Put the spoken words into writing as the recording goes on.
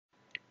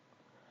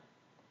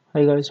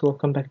Hi guys,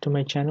 welcome back to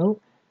my channel.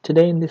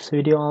 Today in this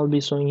video I'll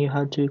be showing you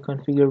how to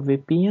configure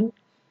VPN.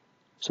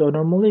 So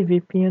normally we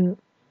configure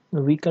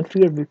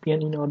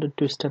VPN in order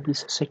to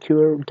establish a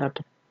secure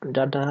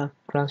data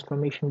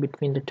transformation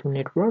between the two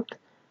networks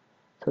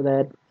so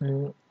that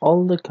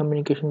all the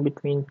communication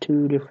between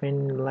two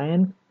different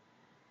LAN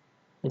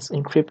is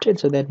encrypted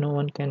so that no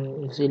one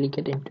can easily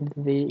get into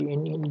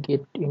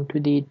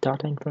the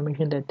data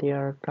information that they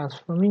are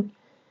transforming.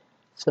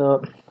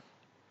 So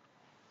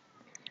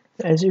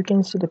as you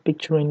can see the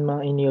picture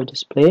in your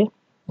display,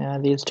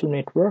 there's two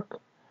network,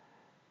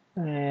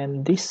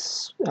 and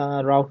this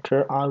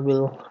router I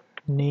will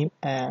name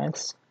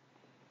as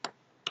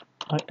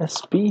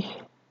ISP.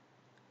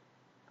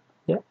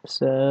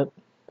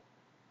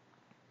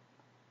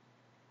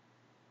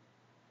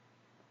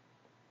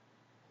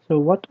 So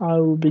what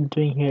I will be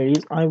doing here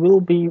is I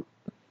will be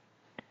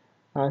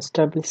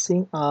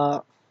establishing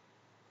a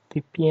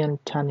VPN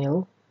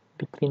tunnel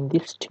between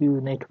these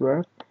two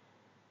networks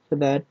so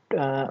that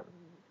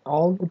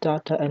all the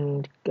data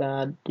and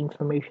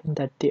information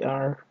that they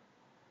are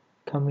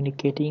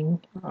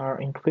communicating are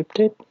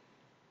encrypted.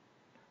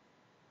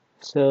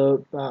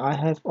 So I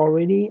have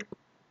already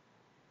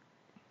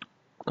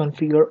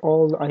configured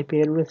all the IP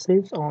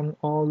addresses on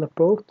all the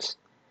ports.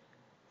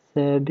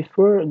 So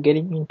before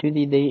getting into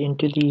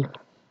the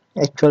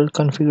actual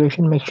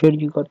configuration, make sure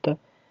you got the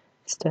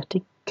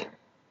static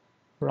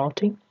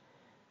routing.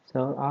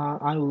 So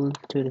I will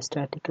do the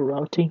static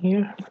routing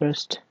here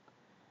first.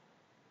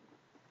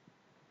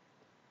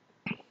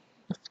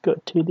 Let's go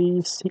to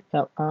the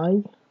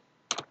CLI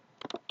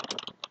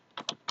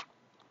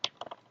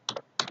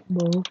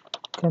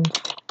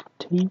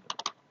config.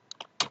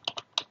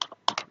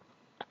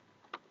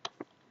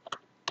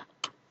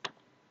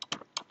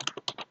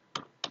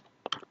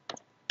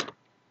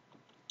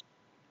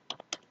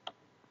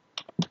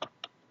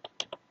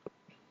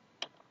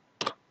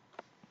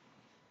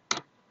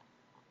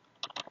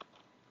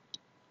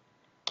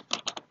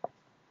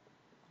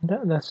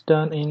 That's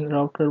done in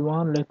router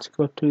 1. Let's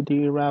go to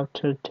the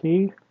router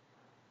 2.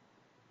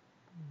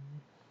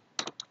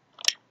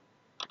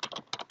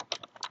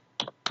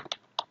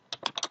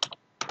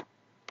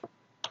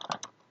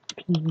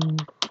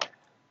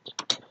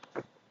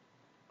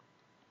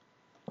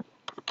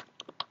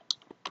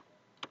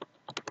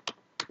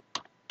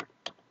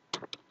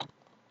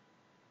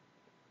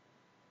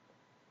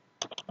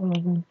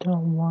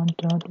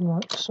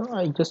 .1.1. So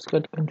I just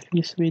got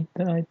confused with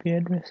the IP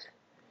address.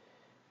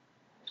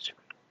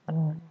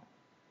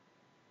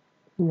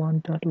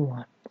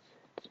 1.1.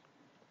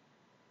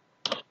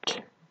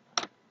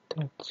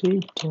 That's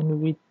it.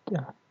 Done with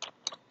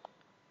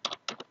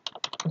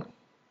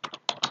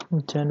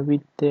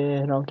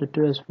the router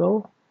 2 as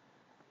well.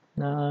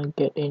 Now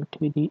get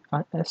into the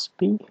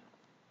ISP.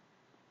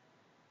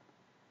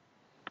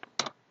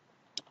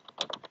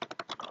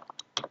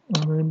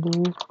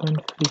 Remove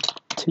config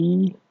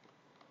T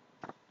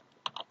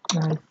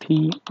IP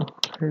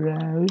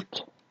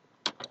route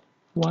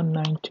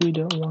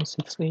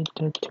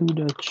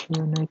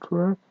 192.168.2.0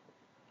 network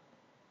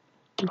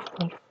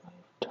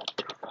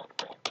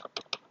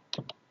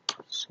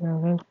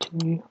 255.255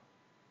 to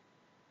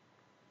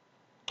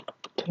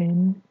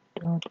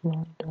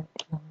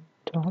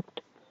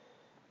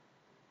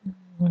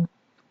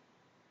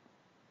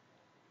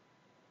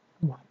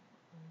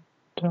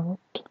 10.1.1.1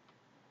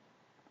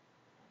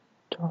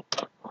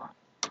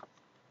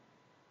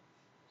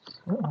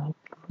 So I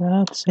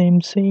grab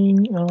same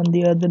thing on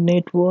the other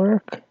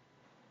network.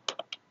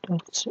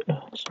 That's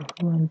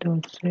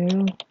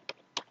 1.0.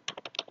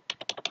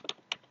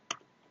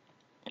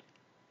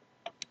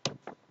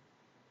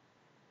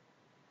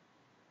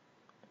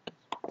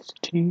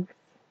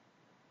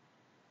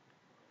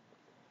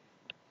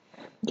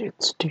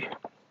 It's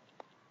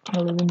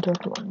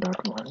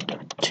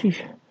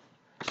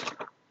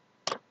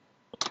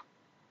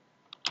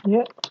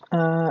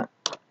 11.1.1.2.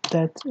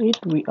 That's it.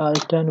 We are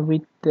done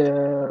with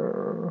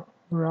the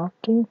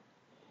routing.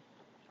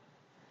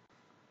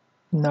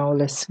 Now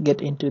let's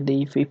get into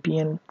the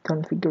VPN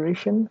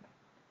configuration.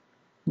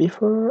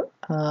 Before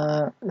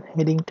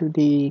heading to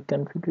the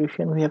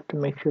configuration, we have to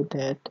make sure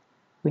that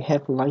we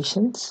have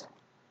license.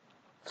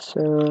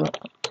 So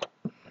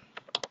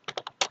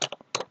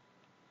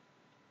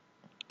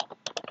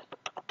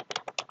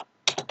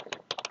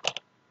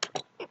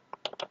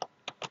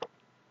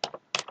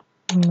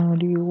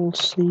module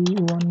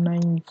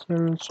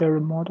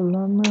C1900 model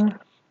number,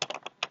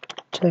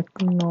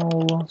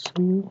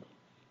 technology,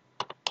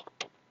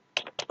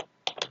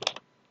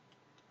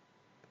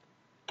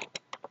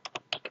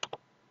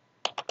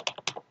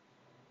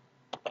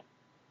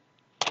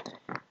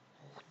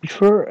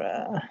 before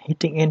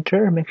hitting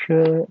enter, make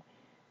sure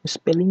the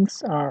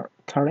spellings are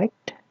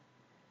correct.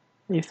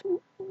 If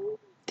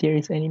there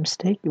is any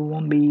mistake, it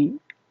won't be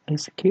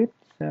executed.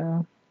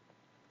 So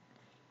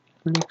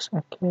looks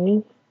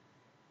okay.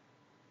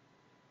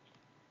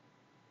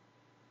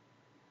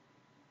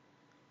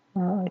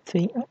 I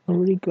think I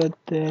already got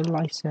the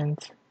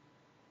license.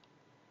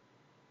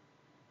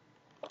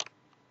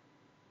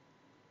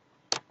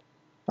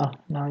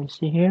 Now you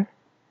see here.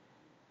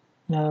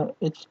 Now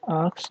it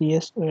asks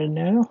yes or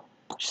no.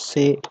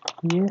 Say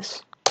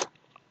yes.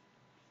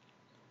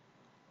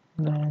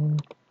 Then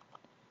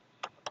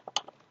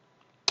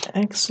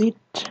exit,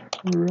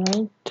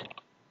 right,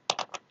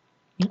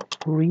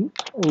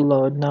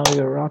 reload. Now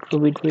your router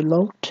will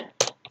reload.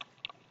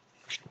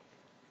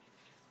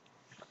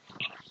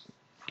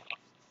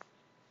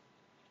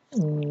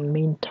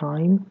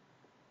 Meantime,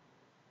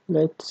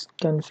 let's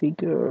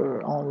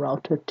configure on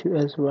router 2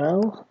 as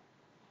well.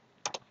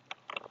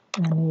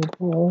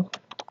 Enable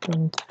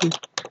config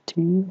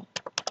T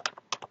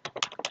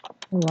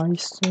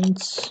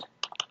license,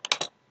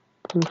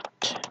 put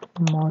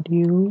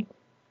module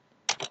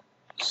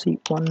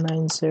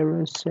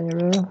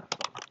C1900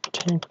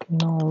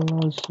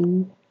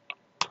 technology.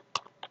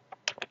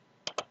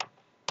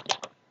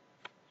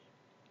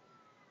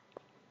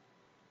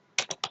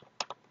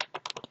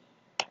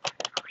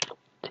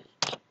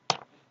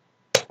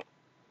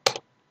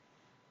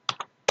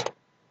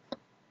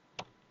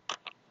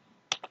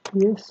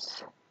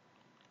 Yes.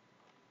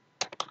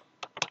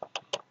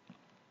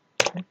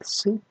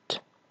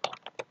 Exit.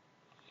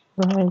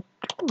 Right.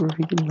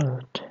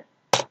 Reload.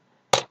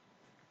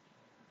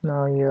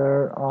 Now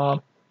you're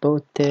on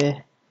both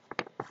the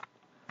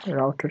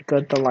router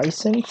got the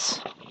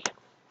license.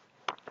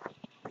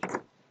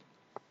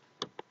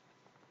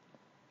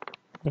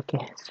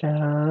 Okay,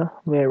 so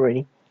we're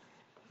ready.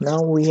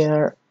 Now we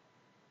are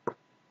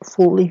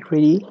fully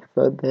ready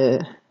for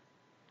the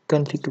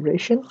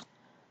configuration.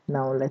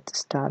 Now let's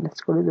start.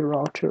 Let's go to the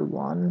router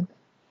 1.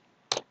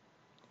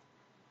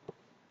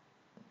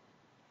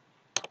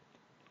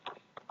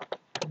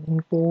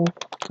 Enable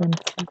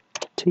config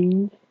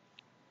T,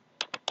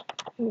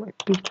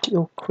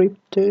 PTO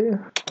crypto,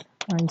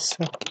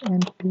 IPsec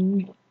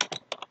NP,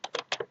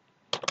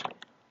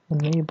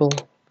 enable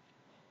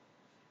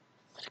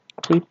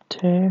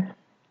crypto,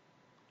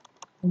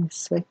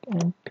 IPsec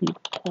NP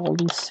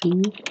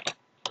policy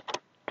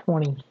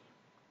 20.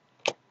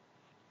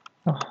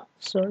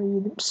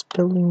 Sorry,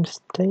 spelling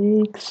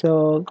mistake.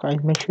 So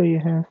guys, make sure you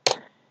have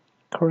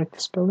correct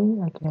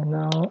spelling. Okay,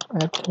 now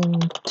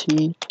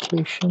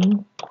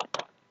authentication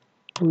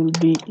will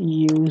be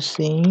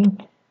using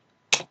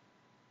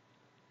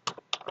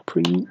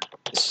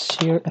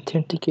pre-share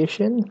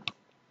authentication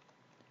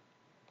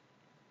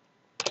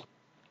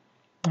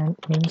and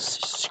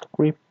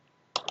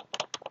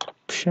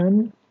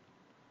inscription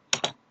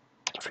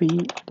 3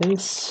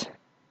 days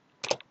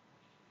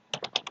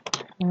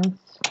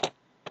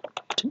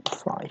to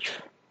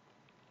 5,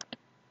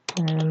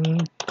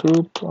 and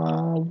group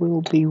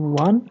will be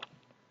 1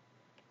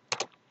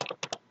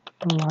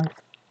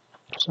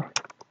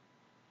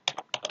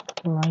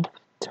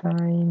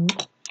 lifetime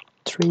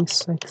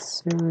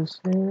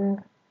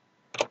 3600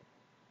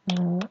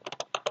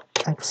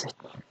 exit.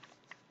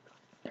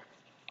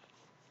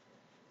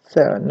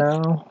 So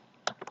now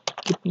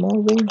keep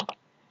moving.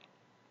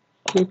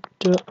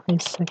 Crypto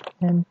IPsec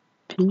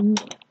NP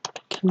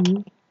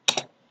key.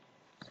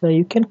 So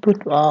you can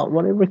put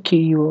whatever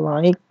key you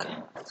like.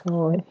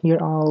 So here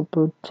I'll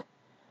put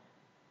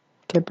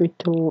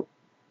capital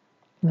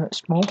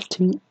small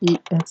t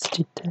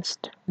est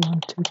test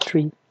 1 2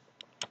 3.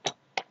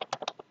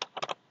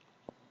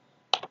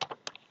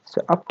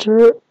 So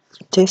after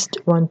test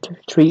 1 2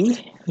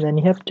 3, then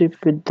you have to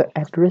put the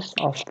address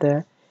of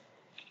the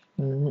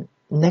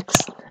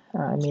next,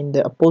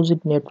 the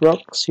opposite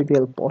network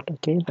serial port.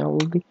 Okay, that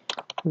will be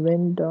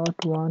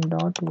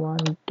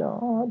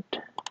 1.1.1.2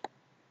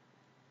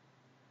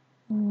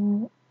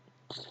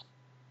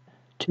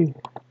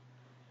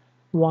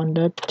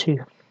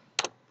 1.2.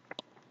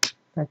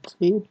 That's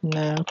it.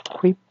 Now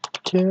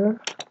crypto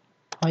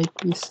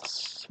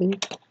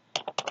IPsec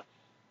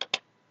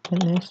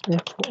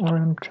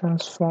NSFORM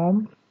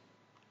transform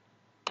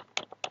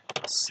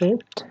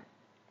set.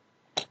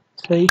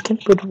 So you can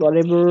put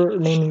whatever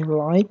name you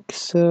like.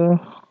 So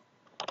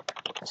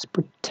let's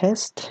put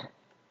test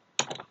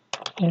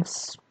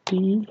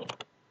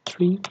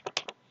SP3.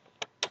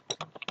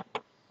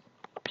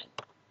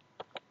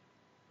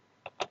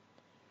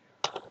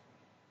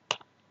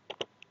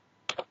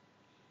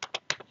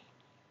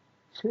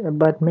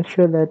 But make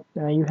sure that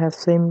you have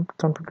same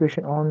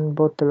configuration on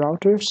both the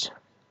routers.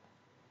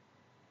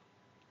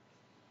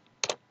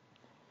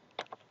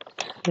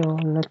 So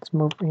let's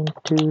move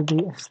into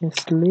the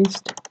access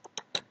list.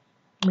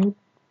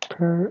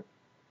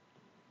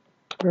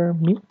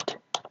 Permit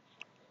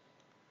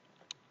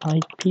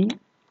IP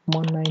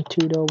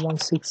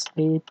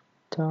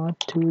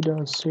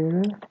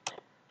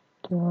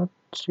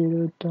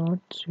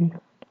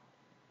 192.168.2.0.0.0.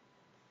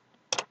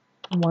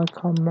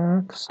 Welcome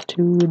marks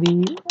to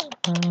the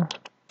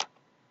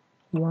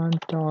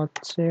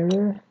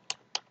 1.0.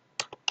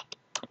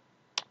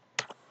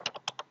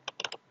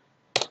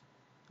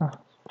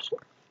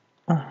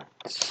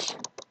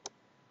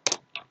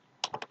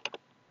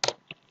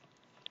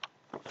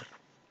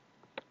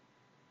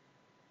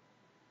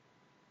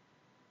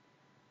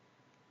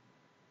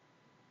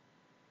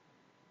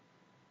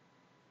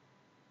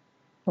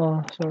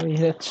 Sorry,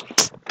 that's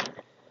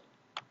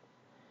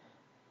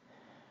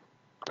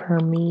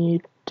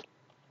permit.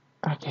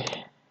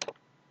 Okay,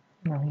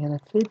 now yeah,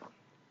 that's it.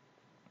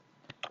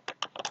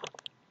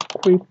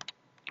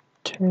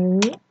 Crypto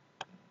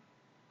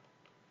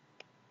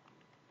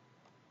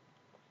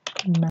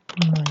map.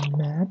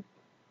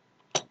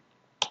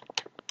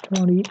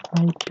 Sorry,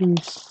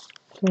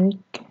 IPsec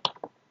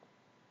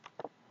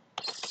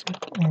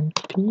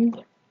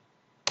NP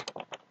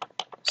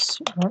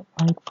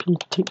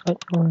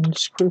IPTIO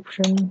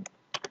inscription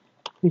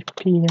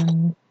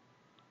VPN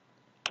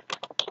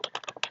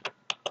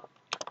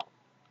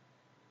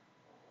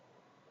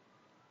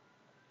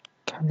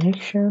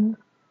connection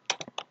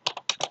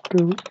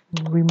to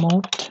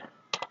remote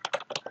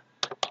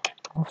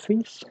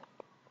office.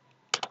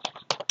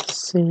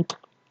 Set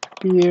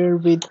here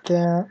with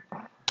the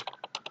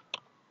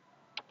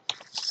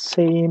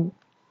same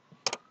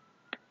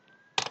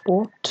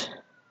port,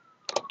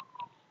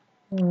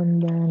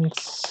 and then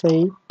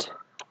set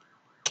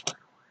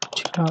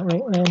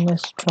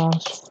RANS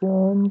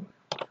transform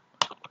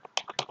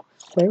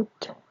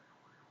set.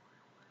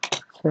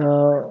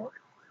 So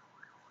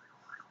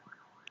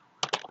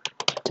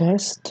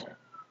test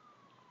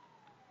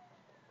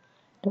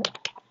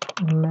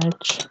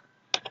match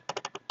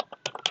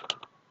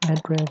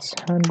address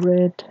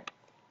 100.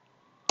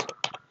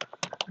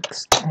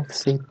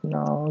 Exit.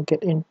 Now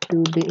get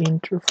into the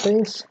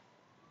interface.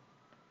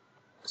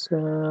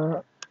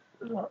 So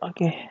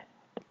okay,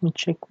 let me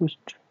check which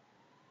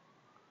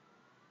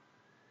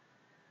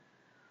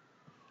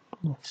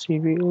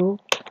serial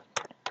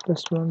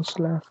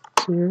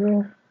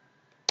 +1/0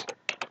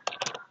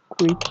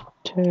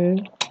 crypto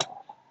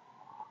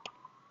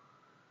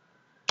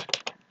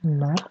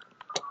map.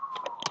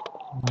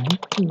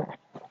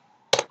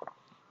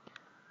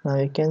 Now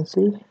you can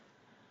see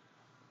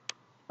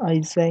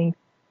IPsec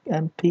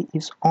MP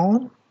is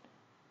on.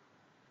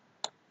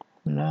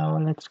 Now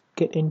let's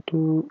get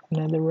into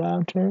another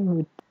router.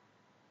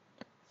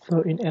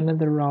 So in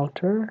another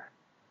router,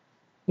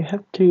 you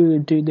have to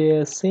do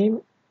the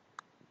same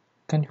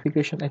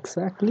configuration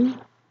exactly,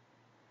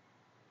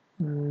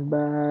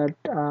 but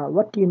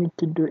what you need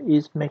to do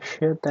is make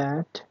sure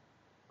that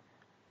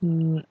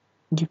you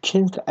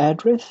change the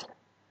address.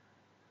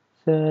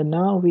 So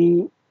now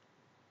we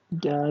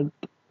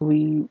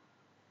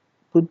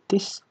put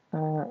this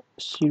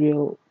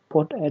serial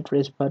port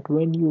address, but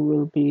when you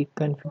will be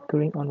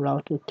configuring on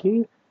router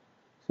 2,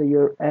 so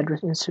your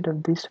address instead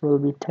of this will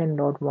be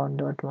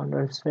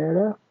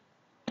 10.1.1.0.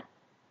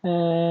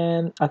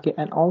 and okay,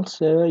 and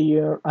also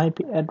your IP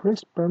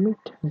address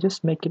permit,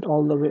 just make it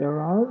all the way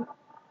around.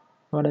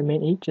 What I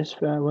mean is just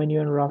when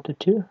you're on router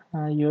 2,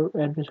 your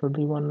address will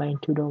be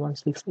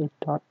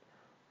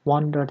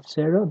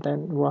 192.168.1.0,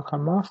 then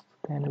welcome mask,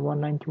 then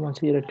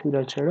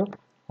 192.168.2.0,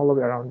 all the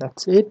way around.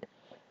 That's it.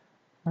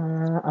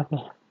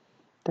 Okay,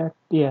 that,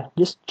 yeah,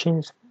 just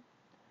change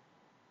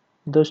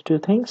those two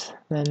things,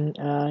 then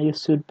you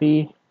should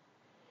be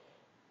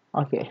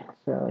okay.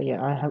 So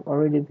yeah, I have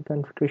already the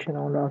configuration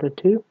on router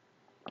 2.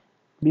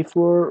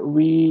 Before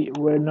we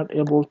were not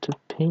able to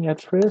ping at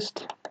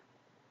first.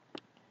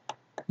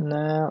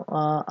 Now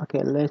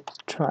okay, let's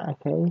try.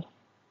 Okay,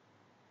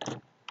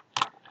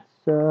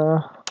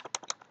 so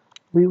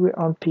we were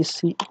on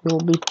PC, we'll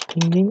be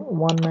pinging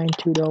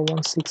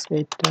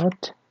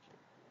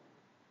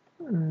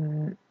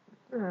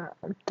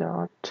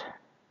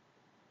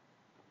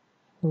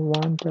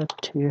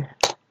 192.168.1.2.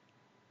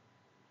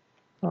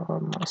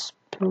 My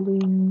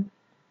spelling.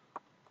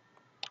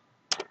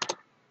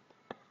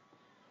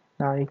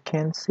 Now you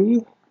can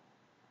see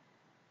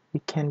we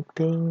can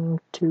ping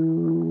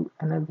to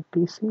another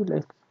PC.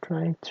 Let's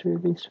try through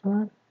this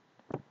one.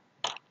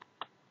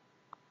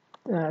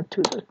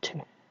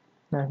 2.2.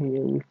 Now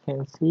here you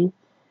can see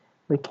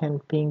we can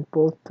ping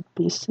both the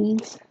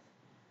PCs.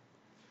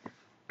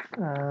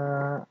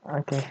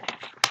 Okay.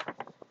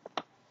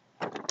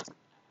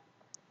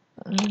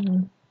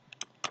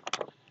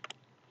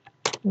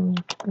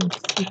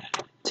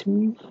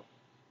 Intensity.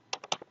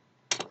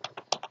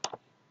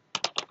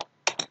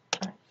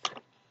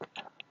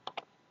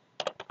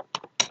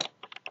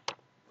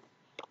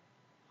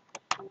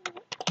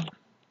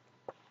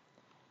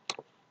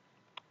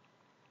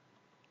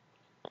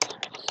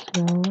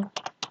 So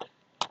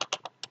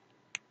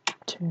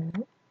to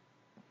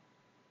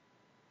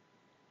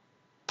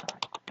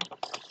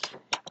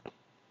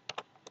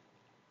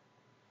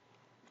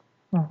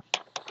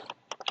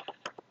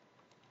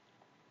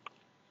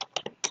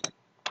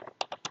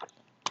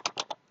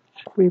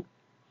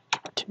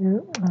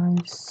crypto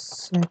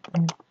IPsec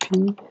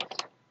NP,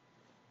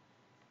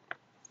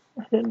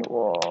 and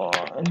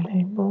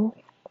enable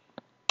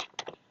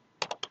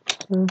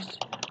first.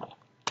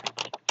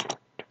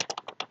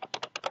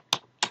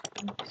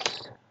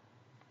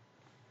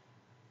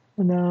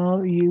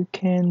 Now you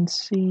can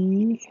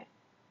see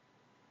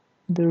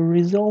the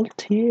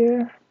result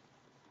here.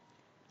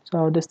 So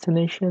our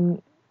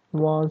destination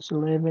was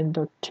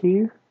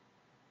 11.2,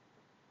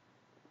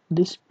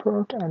 this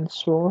port, and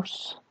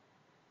source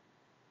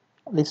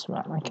this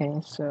one.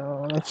 Okay,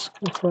 so let's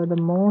go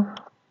furthermore.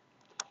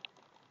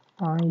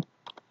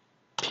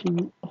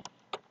 IPsec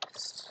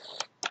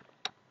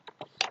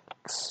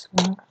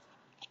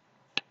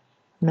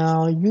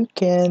Now you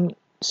can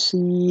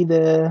see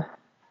the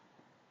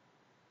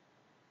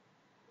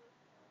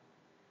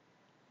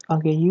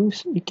okay, you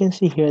can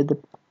see here the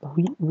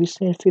we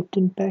sent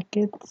 15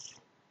 packets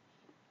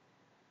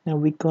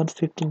and we got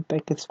 15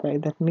 packets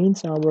back. That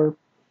means our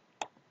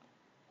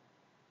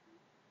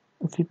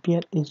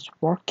VPN is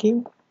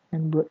working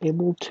and we're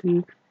able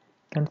to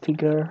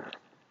configure.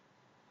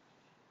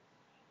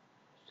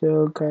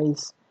 So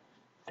guys,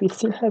 if you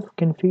still have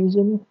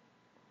confusion,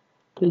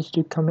 please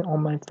do comment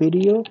on my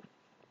video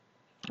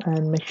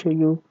and make sure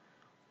you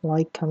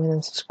like, comment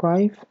and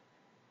subscribe.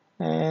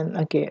 And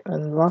okay,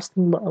 and last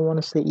thing what I want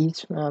to say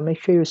is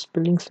make sure your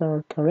spellings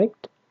are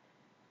correct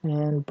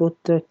and both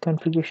the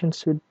configurations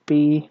should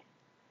be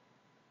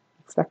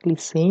exactly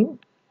same.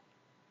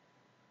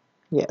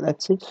 Yeah,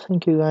 that's it.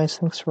 Thank you guys,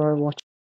 thanks for watching.